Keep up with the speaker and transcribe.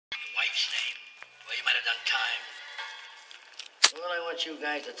Well, I want you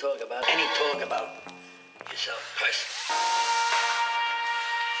guys to talk about yourself personally.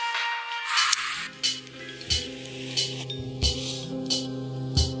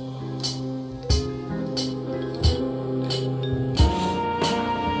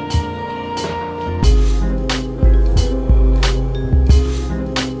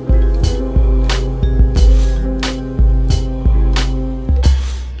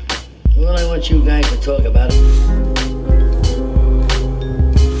 Well, I want you guys to talk about it.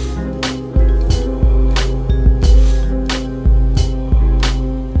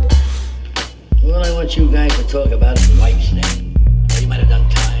 Well, I want you guys to talk about his wife's name. Or you might have done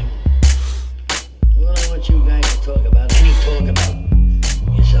time. Well, I want you guys to talk about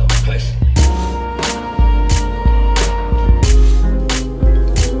yourself personally.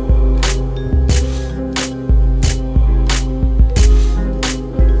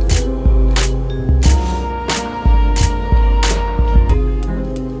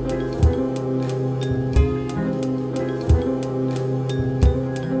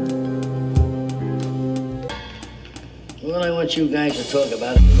 Well, I want you guys to talk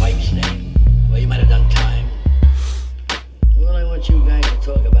about his wife's name. Well, you might have done time. Well, I want you guys to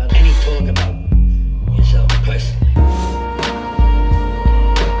talk about yourself personally.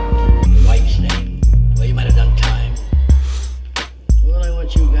 His wife's name. Well, you might have done time. Well, I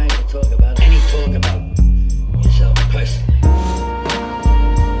want you guys to talk about yourself personally.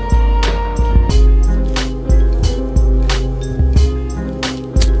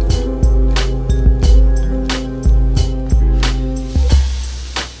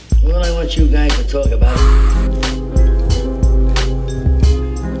 Well, I want you guys to talk about it.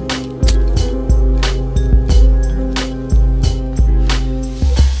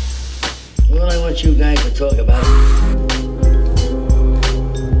 Well, I want you guys to talk about it.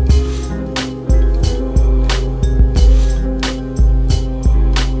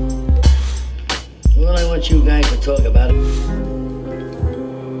 Well, I want you guys to talk about it.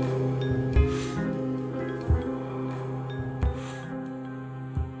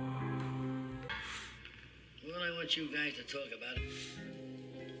 Well, I want you guys to talk about it.